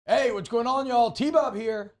Hey, what's going on, y'all? T-Bob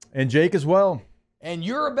here. And Jake as well. And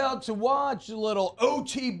you're about to watch a little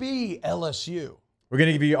OTB LSU. We're going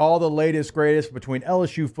to give you all the latest, greatest between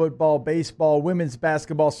LSU football, baseball, women's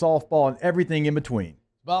basketball, softball, and everything in between.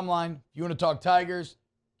 Bottom line, if you want to talk Tigers,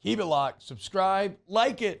 keep it locked, subscribe,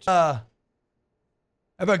 like it. How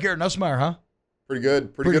about Garrett Nussmeier, huh? Pretty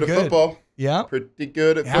good. Pretty good at football. Yeah. Pretty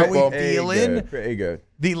good at How football. we feeling? Pretty good.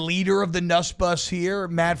 The leader of the Nuss bus here,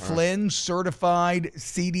 Matt Flynn, certified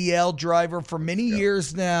CDL driver for many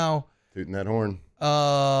years now. Tooting that horn.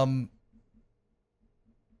 So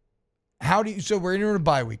we're in a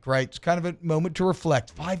bye week, right? It's kind of a moment to reflect.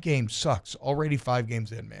 5 games sucks. Already 5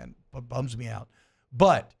 games in, man. But bums me out.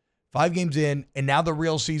 But 5 games in, and now the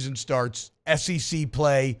real season starts. SEC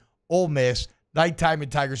play, Ole Miss, nighttime at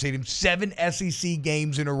Tiger Stadium, 7 SEC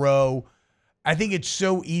games in a row. I think it's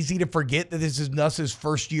so easy to forget that this is Nuss's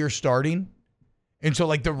first year starting. And so,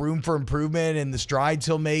 like, the room for improvement and the strides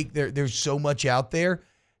he'll make, there's so much out there.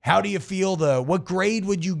 How do you feel, though? What grade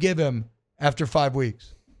would you give him after 5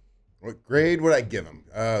 weeks? What grade would I give him?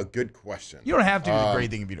 Good question. You don't have to do the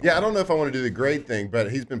grade thing if you don't. Yeah, I don't know if I want to do the grade thing,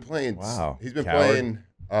 but he's been playing. Wow. He's been Coward. playing.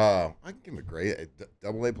 I can give him a grade,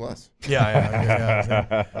 double A plus.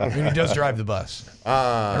 Yeah. I mean, he does drive the bus.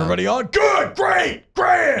 Everybody on? Good, great,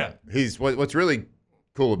 grand. He's what's really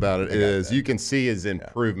cool about it is you can see his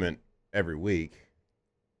improvement every week.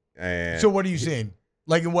 And So what are you seeing?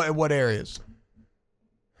 Like in what areas?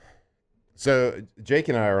 So Jake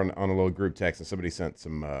and I are on a little group text, and somebody sent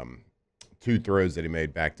some 2 throws that he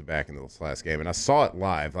made back-to-back in this last game. And I saw it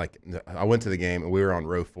live. Like, I went to the game, and we were on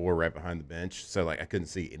row 4 right behind the bench. So, like, I couldn't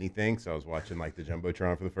see anything. So I was watching, like, the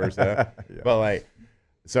Jumbotron for the first half. But, like,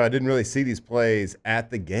 so I didn't really see these plays at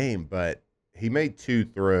the game. But he made 2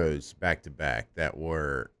 throws back-to-back that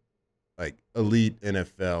were, like, elite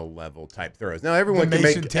NFL-level type throws. Now, everyone can make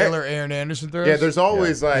 – Mason Taylor, Aaron Anderson throws? Yeah, there's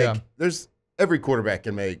always, there's – every quarterback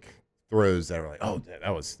can make – throws that are like, oh,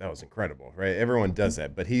 that was incredible, right? Everyone does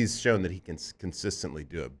that, but he's shown that he can consistently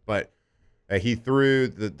do it. But he threw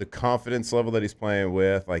the confidence level that he's playing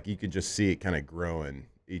with, like you could just see it kind of growing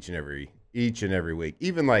each and every week.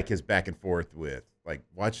 Even like his back and forth with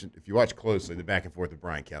if you watch closely, the back and forth with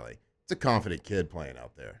Brian Kelly, it's a confident kid playing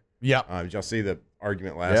out there. Yeah. Did y'all see the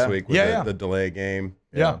argument last week with the delay game?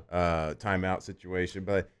 Timeout situation,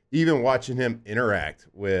 but. Even watching him interact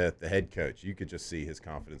with the head coach, you could just see his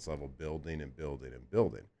confidence level building and building and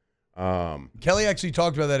building. Kelly actually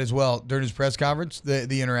talked about that as well during his press conference,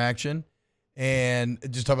 the interaction, and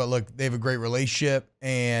just talk about, look, they have a great relationship,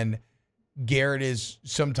 and Garrett is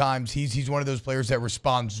sometimes he's one of those players that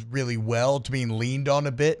responds really well to being leaned on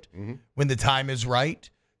a bit when the time is right.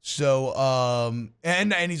 So,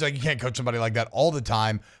 and he's like, you can't coach somebody like that all the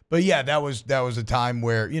time. But yeah, that was a time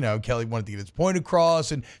where, Kelly wanted to get his point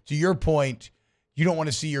across. And to your point, you don't want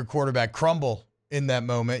to see your quarterback crumble in that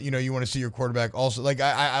moment. You want to see your quarterback also. Like,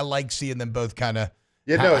 I like seeing them both kind of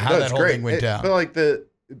how that whole thing went down. But like this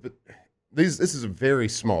is a very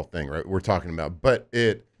small thing, right? We're talking about, but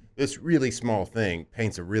this really small thing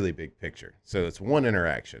paints a really big picture. So it's one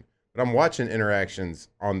interaction, but I'm watching interactions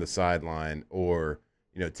on the sideline or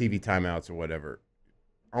TV timeouts or whatever,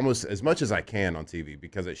 almost as much as I can on TV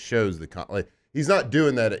because it shows he's not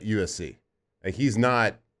doing that at USC. Like he's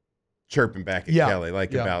not chirping back at Kelly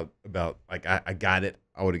about like I got it.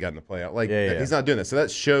 I would have gotten the play out. He's not doing that. So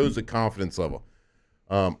that shows the confidence level.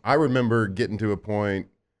 I remember getting to a point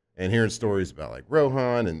and hearing stories about like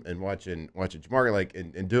Rohan and watching Jamar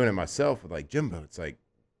and doing it myself with like Jimbo. It's like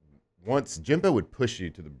once Jimbo would push you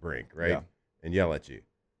to the brink, right, and yell at you.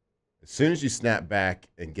 As soon as you snapped back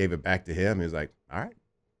and gave it back to him, he was like, "All right,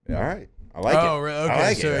 I like it." Oh, really? Okay. I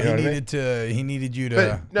like So it. he needed you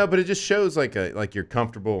to. But it just shows like you're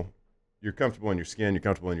comfortable. You're comfortable in your skin. You're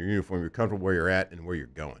comfortable in your uniform. You're comfortable where you're at and where you're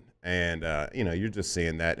going. And you're just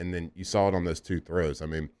seeing that. And then you saw it on those 2 throws. I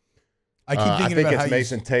mean, I keep thinking I think about it's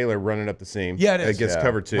Mason Taylor running up the seam. Yeah, it is. Against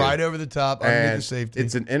cover 2, right over the top, underneath the safety.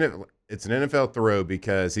 It's an NFL throw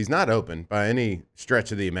because he's not open by any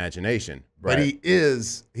stretch of the imagination. Right. But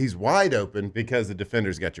he's wide open because the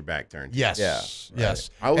defender's got your back turned. Yes. Yeah. Yes.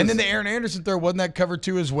 And then the Aaron Anderson throw, wasn't that cover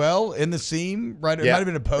 2 as well in the seam? Right. It might have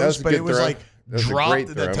been a post, but it was like dropped.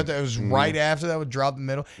 It was right after that would drop the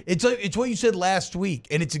middle. It's what you said last week,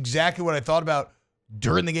 and it's exactly what I thought about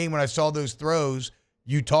during the game when I saw those throws.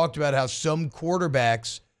 You talked about how some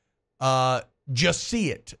quarterbacks just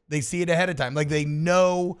see it. They see it ahead of time. Like they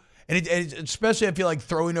know, and especially I feel like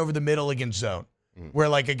throwing over the middle against zone, where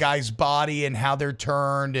like a guy's body and how they're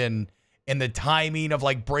turned and the timing of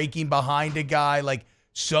like breaking behind a guy, like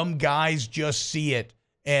some guys just see it,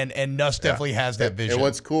 and Nuss definitely has that vision. And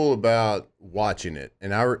what's cool about watching it,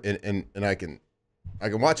 and I can I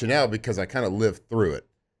can watch it now because I kind of lived through it.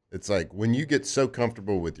 It's like when you get so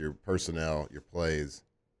comfortable with your personnel, your plays,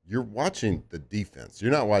 you're watching the defense.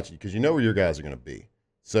 You're not watching because you know where your guys are going to be.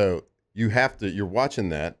 So you're watching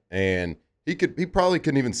that, and he probably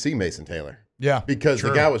couldn't even see Mason Taylor. Yeah. Because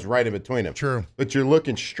the guy was right in between him. True. But you're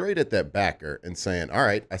looking straight at that backer and saying, all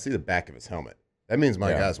right, I see the back of his helmet. That means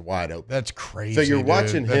my guy's wide open. That's crazy. So you're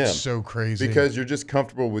watching him. That's so crazy. Because you're just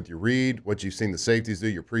comfortable with your read, what you've seen the safeties do,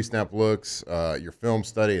 your pre-snap looks, your film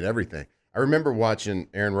study, and everything. I remember watching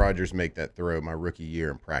Aaron Rodgers make that throw my rookie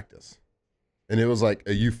year in practice. And it was like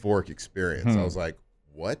a euphoric experience. I was like,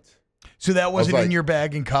 what? So that wasn't in your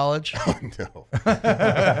bag in college? Oh, no.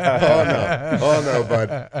 Oh, no, bud.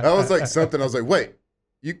 That was like something. I was like, wait,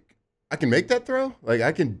 I can make that throw? Like,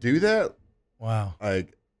 I can do that? Wow.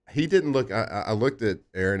 Like, he didn't look. I looked at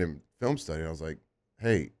Aaron in film study, and I was like,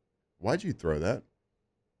 hey, why'd you throw that?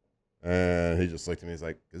 And he just looked at me. He's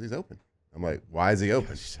like, because he's open. I'm like, why is he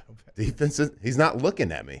open? He's not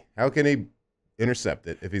looking at me. How can he intercept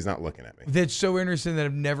it if he's not looking at me? That's so interesting that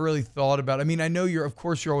I've never really thought about. I mean, I know of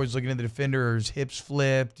course you're always looking at the defender or his hips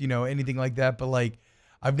flipped, anything like that. But like,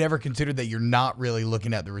 I've never considered that you're not really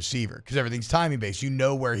looking at the receiver because everything's timing based. You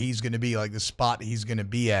know where he's going to be, like the spot he's going to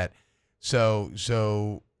be at. So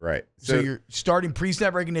right. So you're starting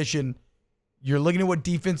pre-snap recognition. You're looking at what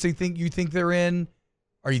defense you think they're in.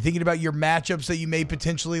 Are you thinking about your matchups that you may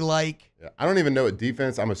potentially like? Yeah, I don't even know what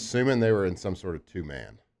defense. I'm assuming they were in some sort of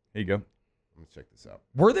two-man. Here you go. Let's check this out.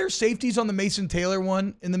 Were there safeties on the Mason Taylor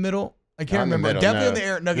one in the middle? I can't remember. Definitely on the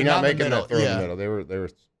Aaron. No, you're not making that throw in the middle. They were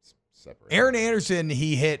separate. Aaron Anderson,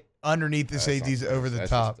 he hit underneath the safeties over the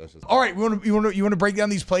top. All right, you want to break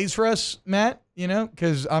down these plays for us, Matt?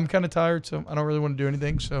 Because I'm kind of tired, so I don't really want to do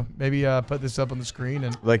anything. So maybe put this up on the screen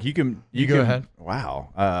and like you can go ahead. Wow,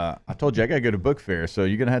 I told you I gotta go to book fair, so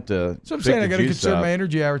you're gonna have to. So I'm saying I gotta conserve my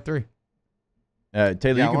energy. Hour 3. Taylor,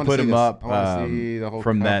 you can put him up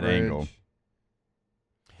from that angle.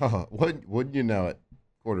 Wouldn't you know it?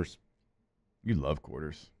 Quarters. You love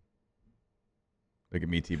quarters. Look at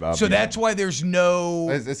me, T-Bob. So that's why there's no.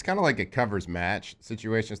 It's kind of like a covers match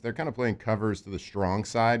situation. So they're kind of playing covers to the strong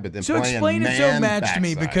side, but then so playing explain man a zone match backside. to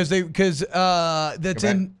me because that's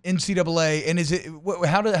in NCAA. And is it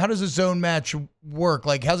how does a zone match work?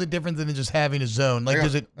 Like how's it different than just having a zone? Like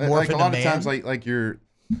does it morph like into a lot man? of times like you're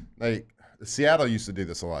like Seattle used to do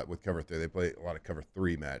this a lot with cover 3. They play a lot of cover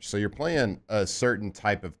 3 match. So you're playing a certain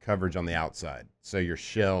type of coverage on the outside. So your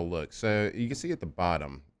shell look. So you can see at the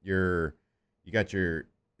bottom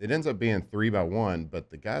it ends up being 3-by-1, but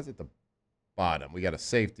the guys at the bottom, we got a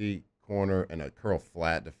safety, corner, and a curl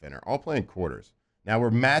flat defender, all playing quarters. Now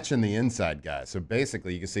we're matching the inside guys. So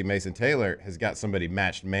basically, you can see Mason Taylor has got somebody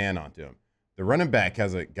matched man onto him. The running back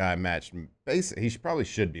has a guy matched. Basically, probably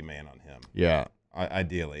should be man on him. Yeah,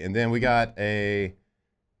 ideally. And then we got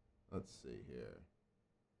let's see here.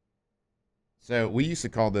 So we used to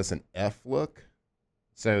call this an F look.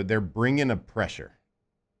 So they're bringing a pressure.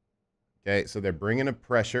 Okay, so they're bringing a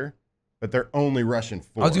pressure, but they're only rushing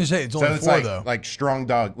 4. I was going to say, it's only 4, though. Like strong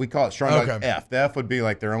dog. We call it strong dog F. The F would be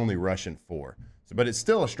like they're only rushing 4. So, but it's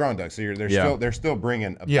still a strong dog. So they're still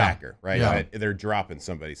bringing a backer, right? Yeah. They're dropping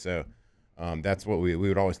somebody. So that's what we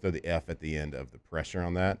would always throw the F at the end of the pressure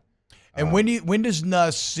on that. And when does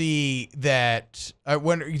Nuss see that?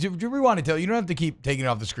 Rewind it, Taylor. You don't have to keep taking it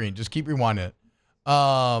off the screen. Just keep rewinding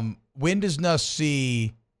it. When does Nuss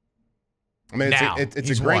see? I mean, it's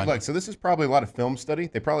a great look. So this is probably a lot of film study.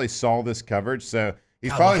 They probably saw this coverage. So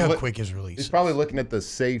he's probably look how quick his release. He's probably looking at the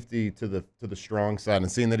safety to the strong side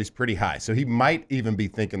and seeing that he's pretty high. So he might even be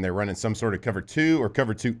thinking they're running some sort of cover 2 or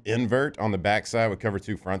cover 2 invert on the backside with cover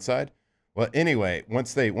 2 front side. Well, anyway,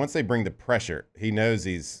 once they bring the pressure, he knows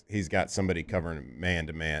he's got somebody covering man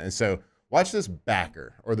to man. And so watch this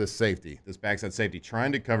backer or this backside safety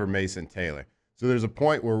trying to cover Mason Taylor. So there's a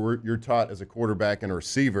point where you're taught as a quarterback and a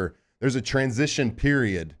receiver. There's a transition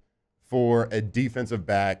period for a defensive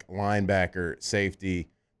back, linebacker, safety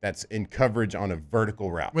that's in coverage on a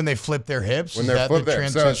vertical route. When they flip their hips? When they're flipped there.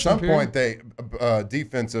 So at some point, they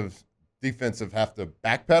defensive have to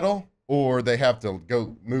backpedal or they have to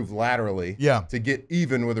go move laterally to get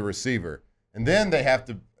even with a receiver. And then they have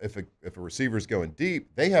to, if a receiver's going deep,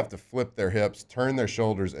 they have to flip their hips, turn their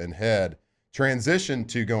shoulders and head, transition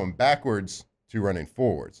to going backwards to running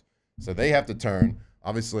forwards. So they have to turn,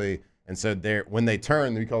 obviously. And so when they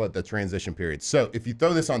turn, we call it the transition period. So if you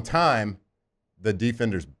throw this on time, the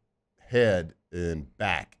defender's head and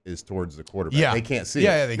back is towards the quarterback. Yeah. They can't see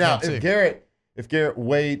it. They can't see. If Garrett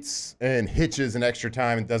waits and hitches an extra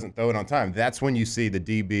time and doesn't throw it on time, that's when you see the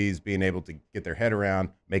DBs being able to get their head around,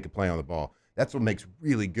 make a play on the ball. That's what makes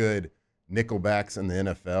really good nickelbacks in the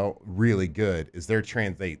NFL really good is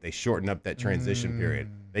they shorten up that transition period.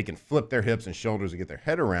 They can flip their hips and shoulders and get their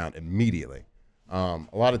head around immediately. A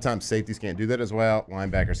lot of times safeties can't do that as well.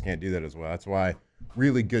 Linebackers can't do that as well. That's why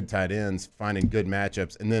really good tight ends finding good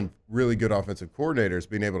matchups, and then really good offensive coordinators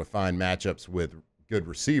being able to find matchups with good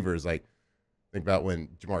receivers. Like think about when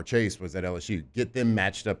Jamar Chase was at LSU. Get them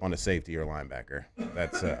matched up on a safety or linebacker.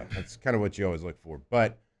 That's kind of what you always look for.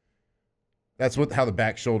 But that's how the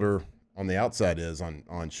back shoulder on the outside is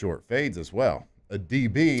on short fades as well. A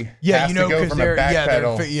DB has to go from a back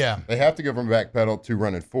pedal. They have to go from a back pedal to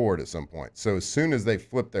running forward at some point. So as soon as they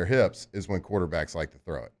flip their hips is when quarterbacks like to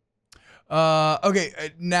throw it.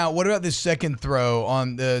 Okay, now what about this second throw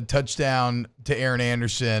on the touchdown to Aaron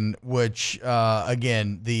Anderson, which,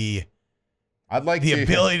 again, the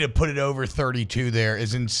ability to put it over 32 there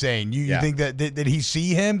is insane. You think that did he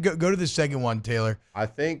see him? Go to the second one, Taylor. I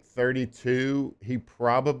think 32, he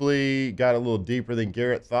probably got a little deeper than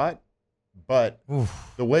Garrett thought, but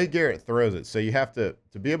the way Garrett throws it, so you have to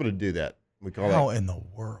be able to do that. We call How in the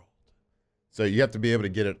world? So you have to be able to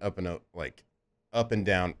get it up and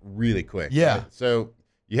down really quick. Yeah. Right? So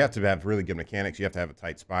you have to have really good mechanics. You have to have a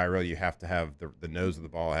tight spiral. You have to have the nose of the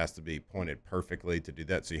ball has to be pointed perfectly to do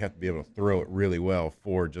that. So you have to be able to throw it really well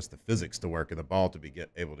for just the physics to work and the ball to be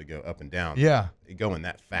able to go up and down. Yeah. Going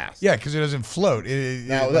that fast. Yeah, because it doesn't float. It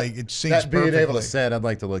sinks that perfectly. being able to set, I'd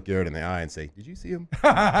like to look Garrett in the eye and say, did you see him?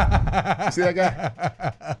 You see that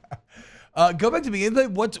guy? Go back to the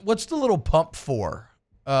beginning. What's the little pump for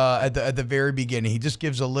at the very beginning? He just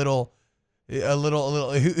gives a little.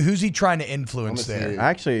 Who's he trying to influence there?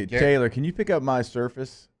 Actually, Taylor, can you pick up my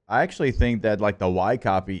Surface? I actually think that the Y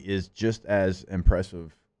copy is just as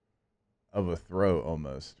impressive of a throw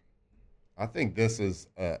almost. I think this is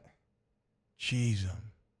Jeez.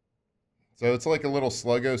 So it's like a little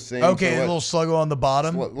sluggo seam. Okay, a little sluggo on the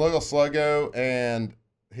bottom. Little sluggo, and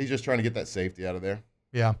he's just trying to get that safety out of there.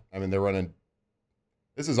 Yeah. I mean, they're running.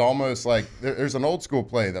 This is almost like there's an old school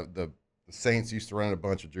play that the Saints used to run a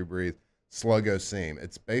bunch of Drew Brees. Sluggo seam.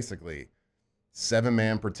 It's basically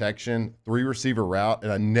 7-man protection, 3-receiver route, and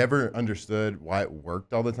I never understood why it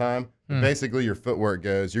worked all the time. Basically, your footwork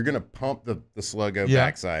goes. You're going to pump the sluggo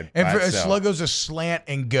backside. And for a sluggo's a slant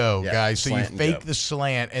and go, guys. So you fake the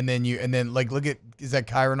slant, and then look at is that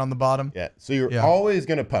Kyron on the bottom? Yeah. So you're always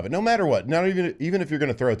going to pump it, no matter what. Not even if you're going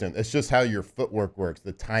to throw it to him. It's just how your footwork works,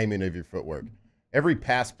 the timing of your footwork. Every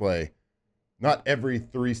pass play. Not every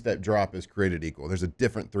 3-step drop is created equal. There's a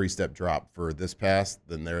different 3-step drop for this pass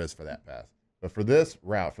than there is for that pass. But for this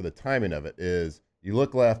route, for the timing of it, is you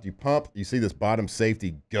look left, you pump, you see this bottom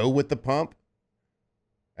safety go with the pump.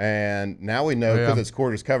 And now we know, because it's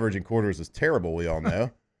quarters coverage and quarters is terrible, we all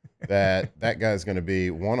know, that guy's going to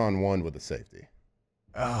be one-on-one with the safety.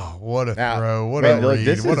 Oh, what a throw. What a read.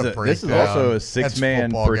 This is also a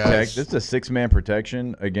 6-man protect. This is a 6-man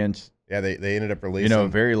protection against. Yeah, they ended up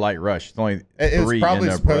releasing. Very light rush. It's only 3 it's probably end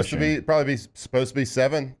up supposed to be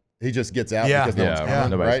 7. He just gets out because no one's coming.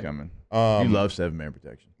 Nobody's coming. You love 7-man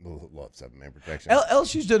protection. Love 7-man protection.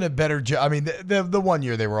 LSU's done a better job. I mean, the 1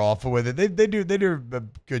 year they were awful with it. They do a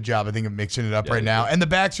good job, I think, of mixing it up right now. And the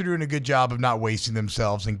backs are doing a good job of not wasting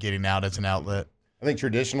themselves and getting out as an outlet. I think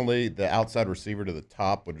traditionally the outside receiver to the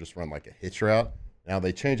top would just run like a hitch route. Now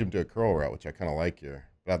they change him to a curl route, which I kind of like here.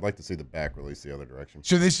 But I'd like to see the back release the other direction.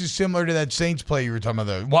 So this is similar to that Saints play you were talking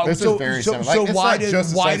about, though. This is very similar. So why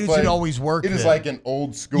does it always work? It is like an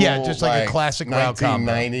old school, just like a classic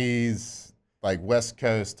 1990s, like West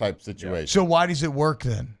Coast type situation. So why does it work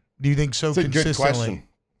then? Do you think so consistently? It's a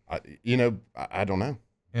good question. I don't know.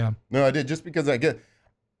 Yeah. No, I did just because I get.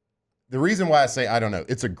 The reason why I say I don't know,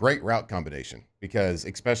 it's a great route combination because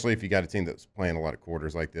especially if you got a team that's playing a lot of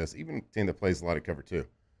quarters like this, even a team that plays a lot of cover too.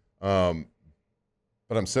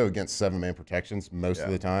 But I'm so against 7-man protections most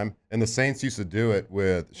of the time. And the Saints used to do it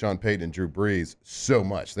with Sean Payton and Drew Brees so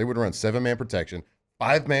much. They would run 7-man protection,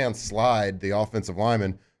 5-man slide the offensive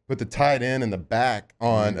lineman, put the tight end in the back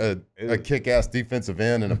on a kick-ass defensive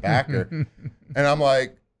end and a backer. And I'm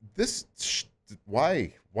like,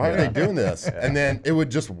 why are they doing this? And then it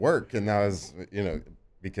would just work. And that was,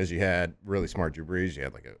 because you had really smart Drew Brees, you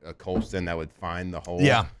had like a Colston that would find the hole.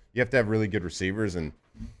 Yeah. You have to have really good receivers. And,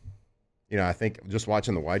 I think just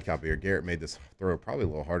watching the wide copy here, Garrett made this throw probably a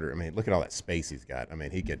little harder. I mean, look at all that space he's got. I mean,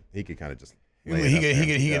 he could kind of just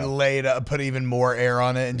he could lay it up, put even more air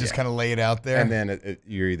on it, and just kind of lay it out there. And then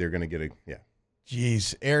you're either going to get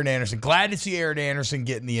Jeez, Aaron Anderson. Glad to see Aaron Anderson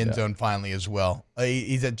get in the end zone finally as well.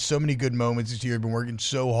 He's had so many good moments this year. Been working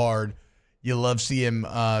so hard. You love seeing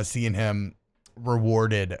him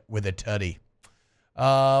rewarded with a tutty.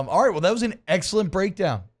 All right, well, that was an excellent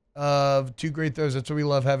breakdown of two great throws. That's what we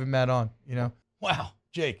love having Matt on, you know. Wow,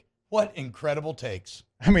 Jake, what incredible takes.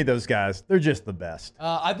 I mean, those guys, they're just the best.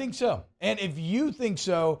 I think so. And if you think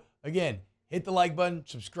so, again, hit the like button,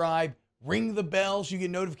 subscribe, ring the bell so you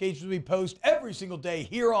get notifications when we post every single day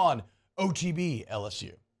here on OTB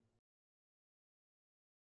LSU.